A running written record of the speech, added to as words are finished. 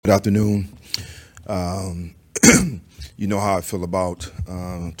Good afternoon. Um, you know how I feel about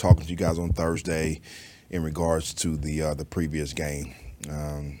talking to you guys on Thursday in regards to the previous game.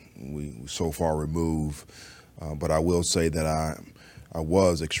 We so far removed, but I will say that I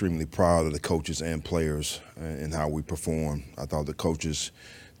was extremely proud of the coaches and players and how we performed. I thought the coaches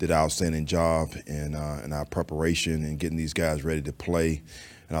did an outstanding job in our preparation and getting these guys ready to play,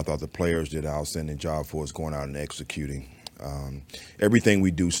 and I thought the players did an outstanding job for us going out and executing. Everything we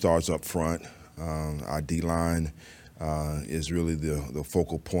do starts up front. Our D-line is really the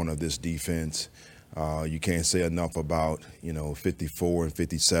focal point of this defense. You can't say enough about 54 and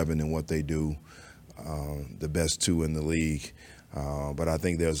 57 and what they do, the best two in the league. But I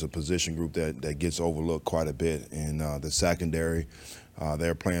think there's a position group that gets overlooked quite a bit in the secondary.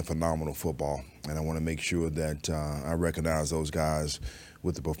 They're playing phenomenal football, and I want to make sure that I recognize those guys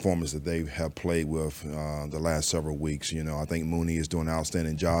with the performance that they have played with the last several weeks. I think Mooney is doing an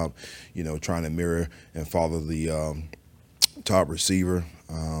outstanding job, trying to mirror and follow the top receiver.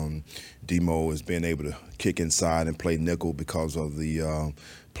 Demo is being able to kick inside and play nickel because of the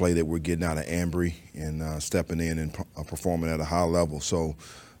play that we're getting out of Ambry and stepping in and performing at a high level. So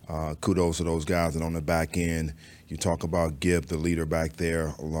kudos to those guys. And on the back end, you talk about Gibb, the leader back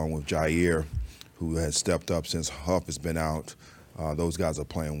there, along with Jair, who has stepped up since Huff has been out. Those guys are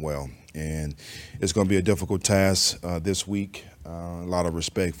playing well. And it's going to be a difficult task this week. A lot of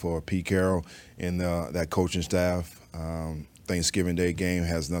respect for Pete Carroll and that coaching staff. Thanksgiving Day game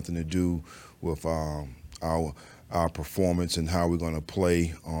has nothing to do with our performance and how we're going to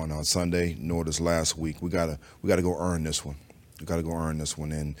play on Sunday, nor does last week. We gotta go earn this one. We got to go earn this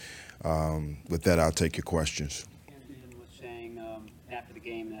one. And with that, I'll take your questions. Anthony was saying after the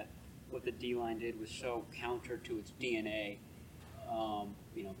game that what the D-line did was so counter to its DNA,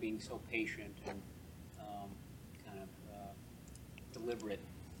 being so patient and kind of deliberate.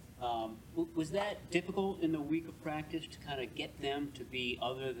 Was that difficult in the week of practice to kind of get them to be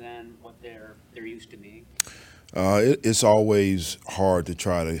other than what they're used to being? It's always hard to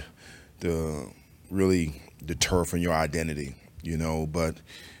try to really deter from your identity, but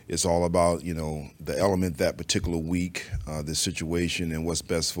it's all about, the element that particular week, the situation, and what's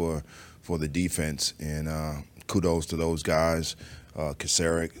best for the defense. And kudos to those guys,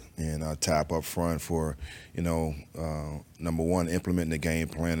 Kasarik and Tap up front for, number one, implementing the game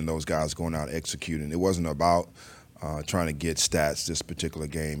plan and those guys going out executing. It wasn't about trying to get stats this particular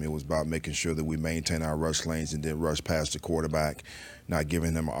game. It was about making sure that we maintain our rush lanes and then rush past the quarterback, not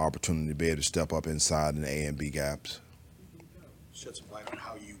giving them an opportunity to be able to step up inside in the A and B gaps. Shed some light on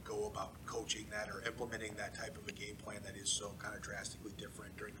how you go about coaching that or implementing that type of a game plan that is so kind of drastically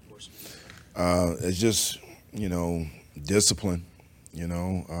different during the course of the year? It's just, discipline,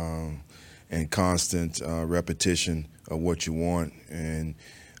 and constant repetition of what you want. And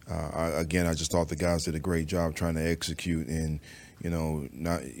I just thought the guys did a great job trying to execute and,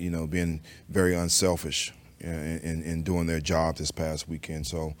 not, being very unselfish in doing their job this past weekend.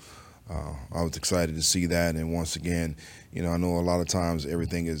 So I was excited to see that. And once again, I know a lot of times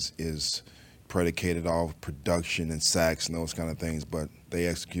everything is predicated off production and sacks and those kind of things, but they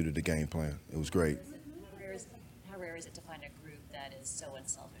executed the game plan. It was great. How rare is it to find a group that is so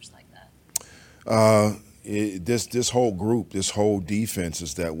unselfish like that? This whole group, this whole defense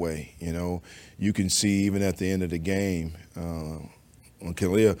is that way. You can see even at the end of the game when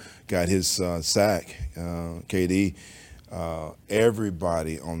Khalil got his sack, KD,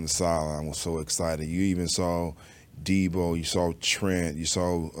 everybody on the sideline was so excited. You even saw Debo, you saw Trent, you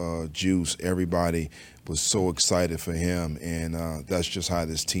saw Juice. Everybody was so excited for him, and that's just how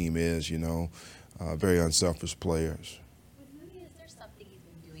this team is. Very unselfish players. With Mooney, is there something he's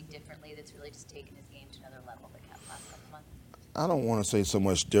been doing differently that's really just taken his game to another level the last couple months? I don't want to say so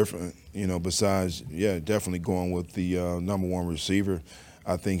much different, besides, definitely going with the number one receiver.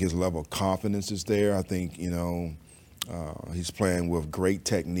 I think his level of confidence is there. I think, he's playing with great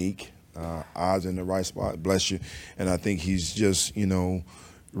technique, eyes in the right spot, bless you. And I think he's just,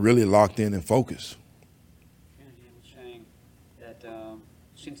 really locked in and focused. Kennedy was saying that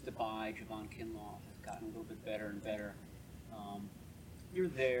since the bye, Javon Kinlaw has gotten a little bit better and better. You're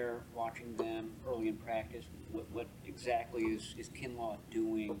there watching them early in practice. What exactly is Kinlaw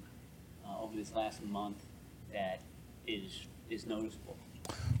doing over this last month that is noticeable?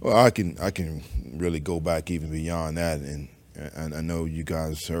 Well, I can really go back even beyond that, and I know you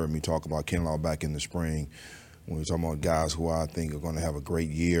guys heard me talk about Kinlaw back in the spring when we were talking about guys who I think are going to have a great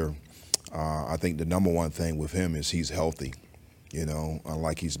year. I think the number one thing with him is he's healthy,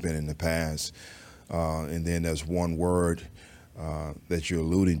 unlike he's been in the past. And then there's one word that you're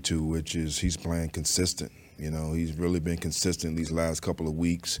alluding to, which is he's playing consistent. He's really been consistent these last couple of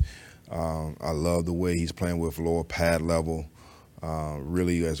weeks. I love the way he's playing with lower pad level.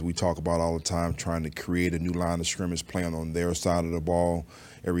 Really, as we talk about all the time, trying to create a new line of scrimmage, playing on their side of the ball.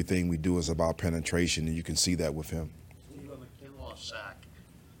 Everything we do is about penetration, and you can see that with him. Steve, on the Kinlaw sack,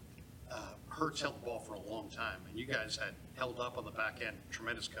 Hurts held the ball for a long time, and you guys had held up on the back end,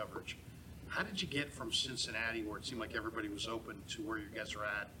 tremendous coverage. How did you get from Cincinnati, where it seemed like everybody was open, to where you guys are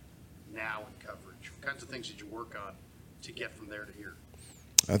at now in coverage? What kinds of things did you work on to get from there to here?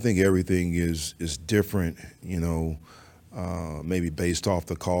 I think everything is different, maybe based off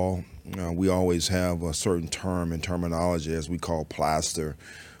the call. We always have a certain term and terminology, as we call plaster,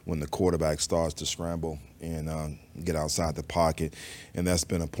 when the quarterback starts to scramble and get outside the pocket. And that's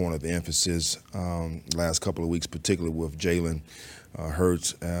been a point of emphasis last couple of weeks, particularly with Jalen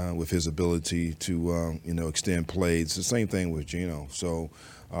Hurts, with his ability to, extend plays. It's the same thing with Geno. So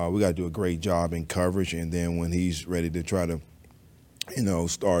we got to do a great job in coverage. And then when he's ready to try to,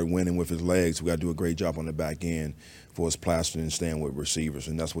 start winning with his legs, we got to do a great job on the back end for his plastering and staying with receivers.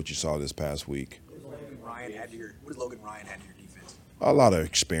 And that's what you saw this past week. What did Logan Ryan add to your defense? A lot of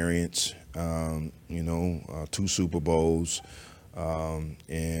experience, 2 Super Bowls, and,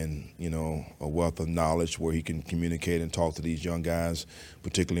 a wealth of knowledge where he can communicate and talk to these young guys,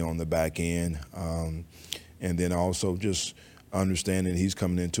 particularly on the back end. And then also just understanding he's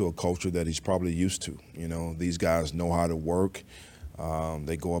coming into a culture that he's probably used to. These guys know how to work.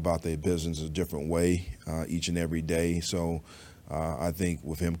 They go about their business a different way each and every day. So I think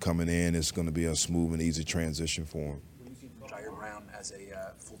with him coming in, it's going to be a smooth and easy transition for him. What do you see from Jair Brown as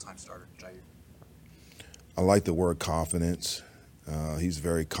a full-time starter? Jair? I like the word confidence. He's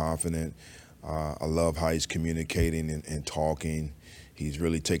very confident. I love how he's communicating and talking. He's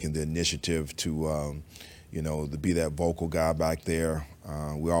really taking the initiative to, to be that vocal guy back there.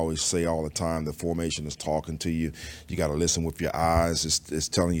 We always say all the time, the formation is talking to you. You got to listen with your eyes. It's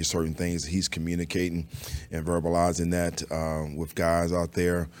telling you certain things. He's communicating and verbalizing that with guys out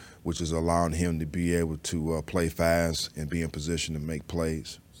there, which is allowing him to be able to play fast and be in position to make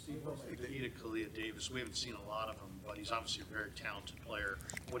plays. Steve, what's the key to Khalil Davis? We haven't seen a lot of him, but he's obviously a very talented player.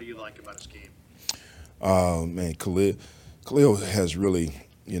 What do you like about his game? Man, Khalil has really,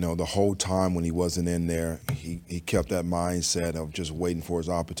 the whole time when he wasn't in there, he kept that mindset of just waiting for his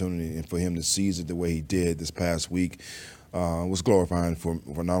opportunity, and for him to seize it the way he did this past week was glorifying for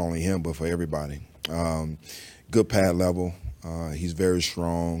not only him but for everybody. Good pad level. He's very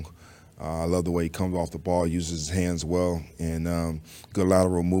strong. I love the way he comes off the ball, uses his hands well, and good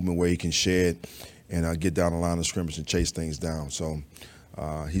lateral movement where he can shed and get down the line of scrimmage and chase things down. So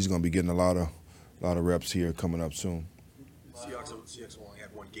he's going to be getting a lot of reps here coming up soon. Seahawks only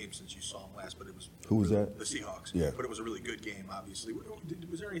had one game since you saw them last, but it was Who was that? The Seahawks. Yeah. But it was a really good game, obviously.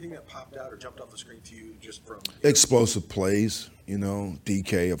 Was there anything that popped out or jumped off the screen to you just from Explosive plays,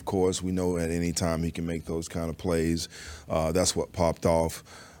 DK, of course. We know at any time he can make those kind of plays. That's what popped off.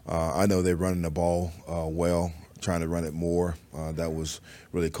 I know they're running the ball well, trying to run it more. That was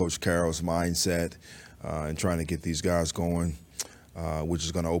really Coach Carroll's mindset and trying to get these guys going, which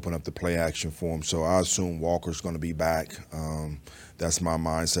is going to open up the play action for them. So I assume Walker's going to be back. That's my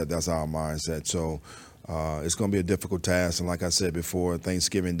mindset. That's our mindset. So it's going to be a difficult task. And like I said before,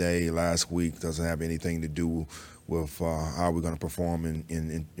 Thanksgiving Day last week doesn't have anything to do with how we're going to perform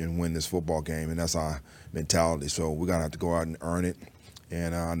and win this football game. And that's our mentality. So we're going to have to go out and earn it.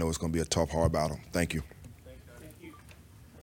 And I know it's going to be a tough, hard battle. Thank you.